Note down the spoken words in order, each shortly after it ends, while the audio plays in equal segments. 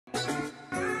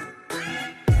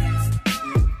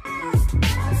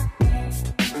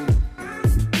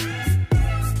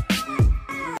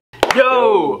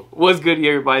What's good,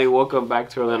 everybody? Welcome back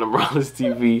to Orlando Morales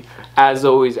TV. As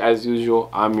always, as usual,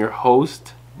 I'm your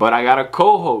host, but I got a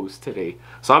co-host today.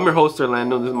 So I'm your host,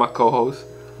 Orlando. This is my co-host,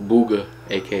 Booga,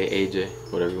 aka AJ,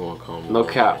 whatever you want to call me. No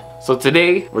cap. So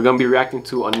today we're gonna be reacting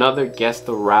to another Guess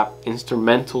the Rap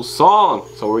instrumental song.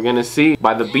 So we're gonna see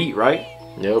by the beat, right?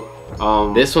 Yep.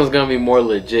 This one's gonna be more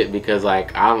legit because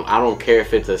like I don't care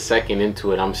if it's a second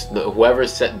into it. Whoever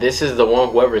said this is the one.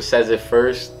 Whoever says it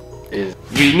first is.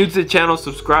 If you're new to the channel,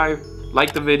 subscribe,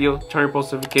 like the video, turn your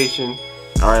post notification.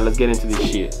 All right, let's get into this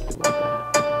shit.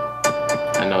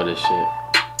 I know this shit.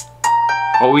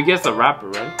 Oh, we guess the rapper,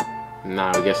 right?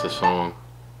 Nah, we guess the song.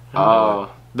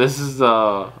 This is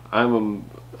I don't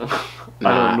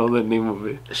know the name of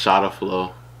it. Shot of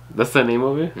Flow. That's the name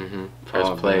of it? Press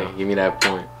play. Damn. Give me that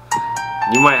point.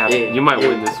 You might have you might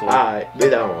win this one. Alright,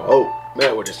 get that one. Oh,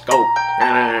 man with the scope.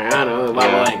 I know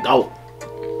like go.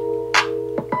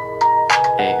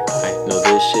 Hey, I know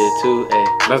this shit too. Hey,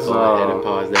 let's go ahead and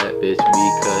pause that bitch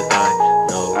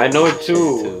because I know it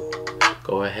too.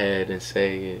 Go ahead and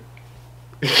say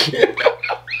it.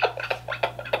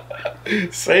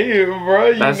 Say it, bro.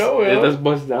 You know it. That's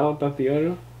Bust Down,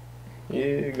 Tatiana.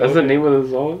 Yeah, that's the name of the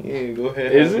song? Yeah, go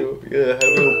ahead. Is it? Yeah, have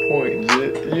a point,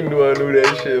 Jit. You knew I knew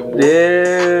that shit, boy.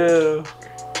 Yeah.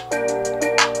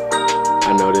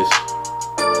 I know this.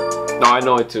 No, I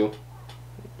know it too.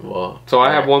 Well. So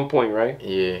I have 1 point, right?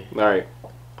 Yeah. Alright.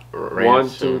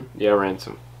 Ransom. 1, 2. Yeah,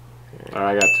 Ransom.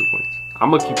 Alright, I got 2 points.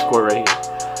 I'm gonna keep score right here.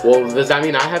 Well, does that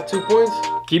mean I have 2 points?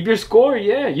 Keep your score,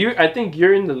 yeah. I think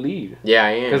you're in the lead. Yeah,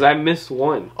 I am. Because I missed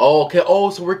 1. Oh, okay.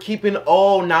 Oh, so we're keeping.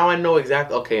 Oh, now I know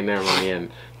exactly. Okay, never mind. Yeah.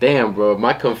 Damn, bro.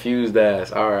 My confused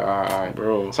ass. All right.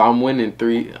 Bro. So I'm winning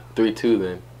 3-2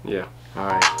 then. Yeah. All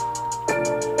right.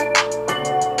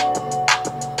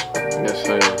 Yes,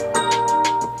 sir.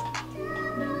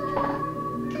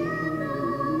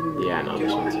 Yeah, I know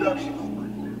this one too.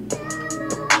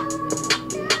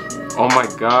 Oh my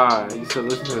god. You said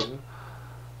listen to this.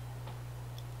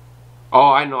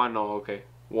 Oh, I know. Okay.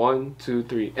 1, 2,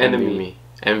 3. Enemy.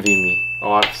 Envy me.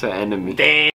 Oh, I said enemy.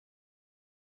 Damn.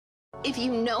 If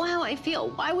you know how I feel,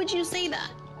 why would you say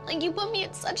that? Like, you put me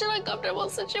in such an uncomfortable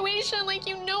situation. Like,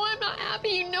 you know I'm not happy.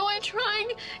 You know I'm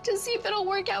trying to see if it'll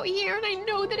work out here, and I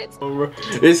know that it's.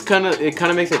 It kind of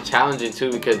makes it challenging too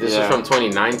because this is from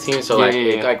 2019, so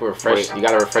it like refresh. You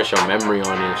gotta refresh your memory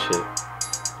on it and shit.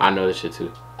 I know this shit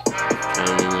too.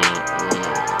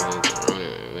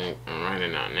 I'm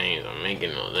writing out names. I'm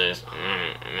making all this.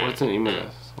 What's the name of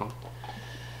that song?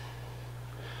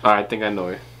 I think I know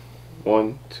it.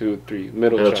 1, 2, 3.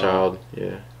 Middle Child.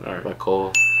 Yeah. Alright. By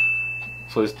Cole.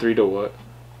 So it's 3 to what?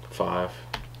 5.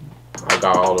 I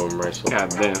got all of them right. So. God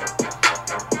damn.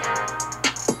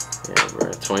 Yeah,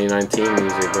 bro. 2019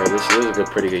 music, bro. This is a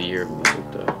pretty good year of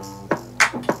music, though.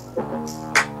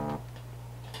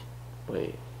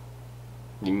 Wait.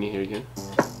 You need to hear it again?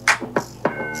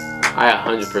 I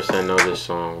 100% know this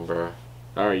song, bro.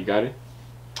 Alright, you got it?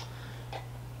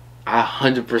 I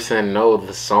 100% know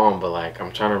the song, but like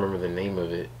I'm trying to remember the name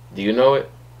of it. Do you know it?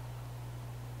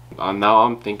 Now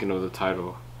I'm thinking of the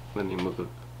title, the name of it.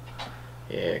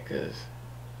 Yeah, cause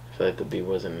I feel like the beat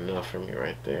wasn't enough for me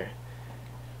right there.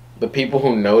 The people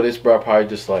who know this, bro, are probably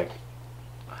just like,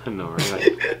 I know,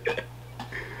 right?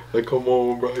 like, come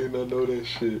on, bro, you not know that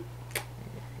shit.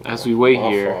 As we wait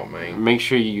here, fault, man. make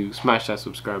sure you smash that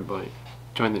subscribe button.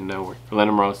 Join the network.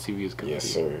 Orlando Morales TV is good. Yes,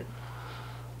 sir.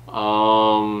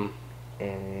 Oh,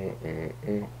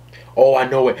 I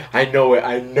know it. I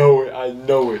don't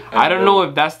know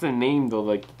if that's the name though,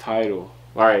 like the title.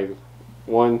 All right,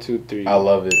 1, 2, 3. I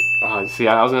love it. See,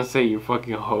 I was gonna say you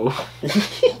fucking hoe.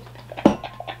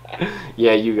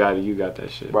 Yeah, you got it. You got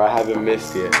that shit. Bro, I haven't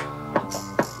missed yet.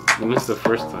 You missed the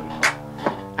first time.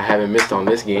 I haven't missed on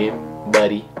this game,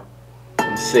 buddy.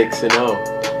 I'm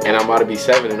 6-0, and I'm about to be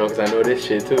 7-0 because I know this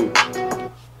shit too.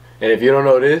 And if you don't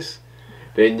know this,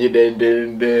 then your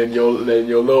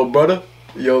little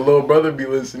brother be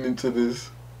listening to this.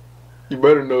 You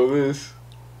better know this.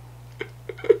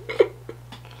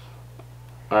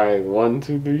 Alright, 1,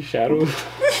 2, 3, Shadows.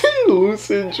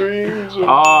 Lucid Dreams.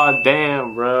 Oh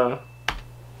damn, bro.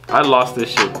 I lost this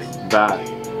shit bad.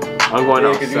 I'm going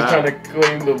outside. Because you trying to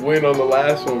claim the win on the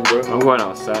last one, bro. I'm going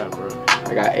outside, bro.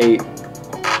 I got 8.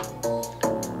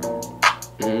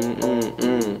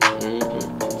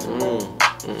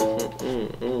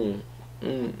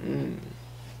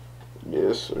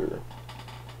 Yes, sir.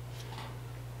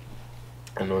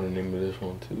 I know the name of this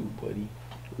one too, buddy.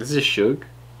 This is Suge?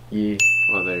 Yeah.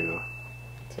 Oh, there you go.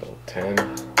 So 10,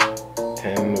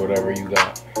 whatever you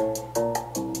got.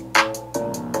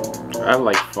 I have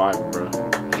like 5, bro.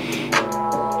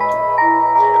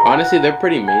 Honestly, they're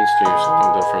pretty mainstream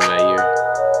songs though from that year.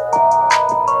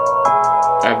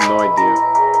 I have no idea.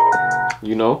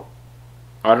 You know?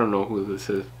 I don't know who this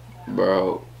is.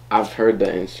 Bro, I've heard the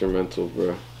instrumental,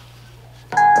 bro.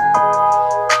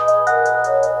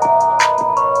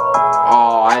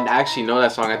 Oh, I actually know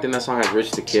that song. I think that song has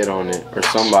Rich the Kid on it, or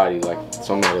somebody like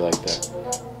that.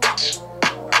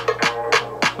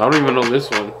 I don't even know this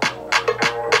one.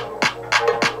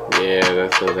 Yeah,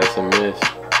 that's a miss.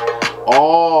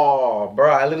 Oh,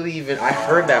 bro, I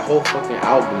heard that whole fucking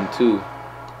album too.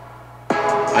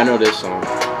 I know this song.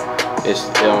 It's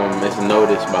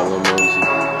Notice by Lil Mosey.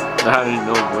 I didn't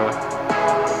know,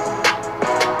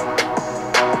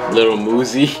 bro. Lil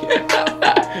Mosey.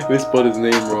 We spelled his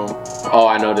name wrong. Oh,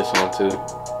 I know this song too.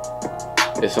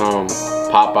 It's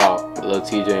Pop Out, Lil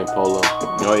TJ and Polo.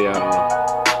 Oh yeah, I don't know.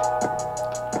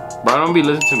 But I don't be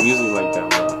listening to music like that,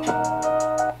 bro.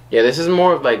 Yeah, this is a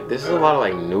lot of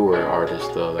like newer artists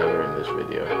though that were in this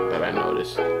video that I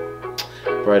noticed.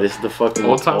 Bro, this is the fucking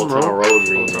Old Town Road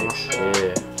remix.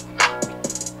 Yeah.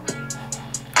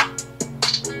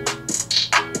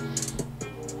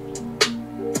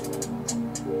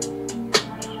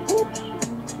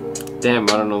 Damn,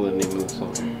 I don't know the name of the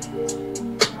song.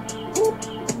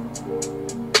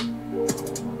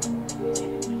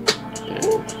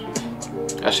 Damn.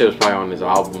 That shit was probably on his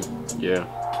album. Yeah.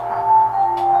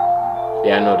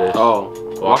 Yeah, I know this. Oh,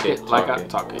 Walk It, Like Talk I It.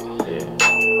 Talk It. Yeah.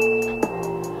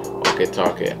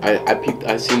 Talk It.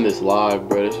 I seen this live,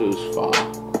 bro. This shit was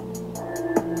fire.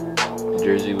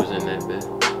 Jersey was in that bit.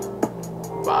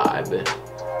 Vibe.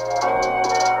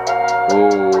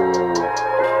 Ooh.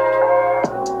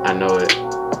 I know it.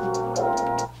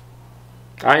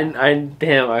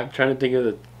 Damn, I'm trying to think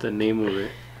of the name of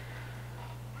it.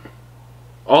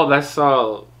 Oh, that's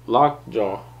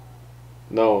Lockjaw.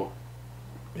 No.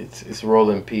 It's Roll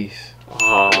in Peace.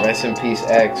 Oh. Rest in peace,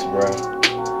 X, bro.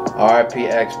 R.I.P.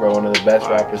 X, bro. One of the best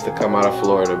rappers to come out of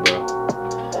Florida, bro.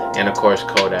 And of course,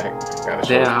 Kodak. Gotta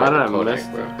show Damn, how did I Kodak, miss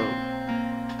bro. that?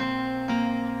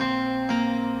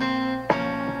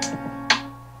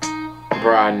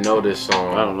 Bro, I know this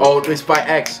song. I don't know. Oh, it's by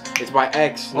X. It's by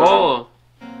X. No. Oh.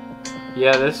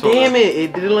 Yeah, this one. Damn it!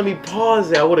 It didn't let me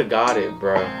pause it. I would have got it,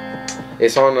 bro.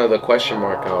 It's on the Question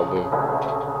Mark album.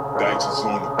 Dax is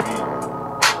on the beat.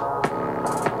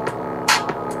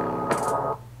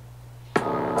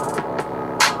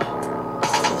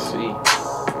 Let's see.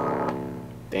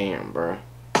 Damn, bro.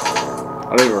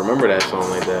 I don't even remember that song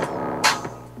like that.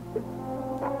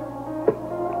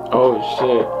 Oh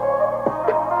shit.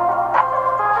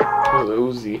 It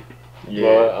was Uzi. Yeah.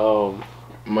 But,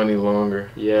 Money Longer.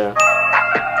 yeah.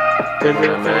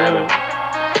 Matter.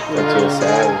 That's so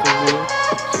sad.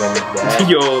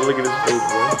 Yo, look at his face,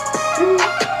 bro.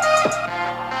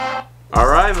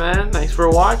 Alright, man. Thanks for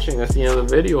watching. That's the end of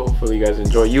the video. Hopefully you guys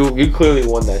enjoy. You clearly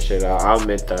won that shit. I'll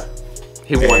admit that.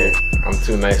 He won it. I'm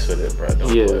too nice with it, bro. Don't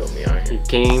He play with is. me out He here.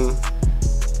 came.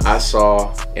 I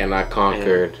saw and I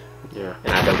conquered Yeah.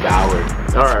 and I devoured.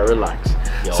 Alright, relax.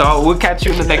 Yo. So we'll catch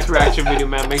you in the next reaction video,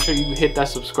 man. Make sure you hit that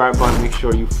subscribe button. Make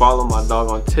sure you follow my dog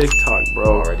on TikTok, You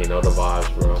bro. already know the vibes,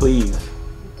 bro. Please.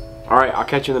 Alright, I'll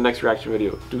catch you in the next reaction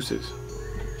video. Deuces.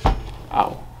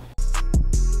 Ow.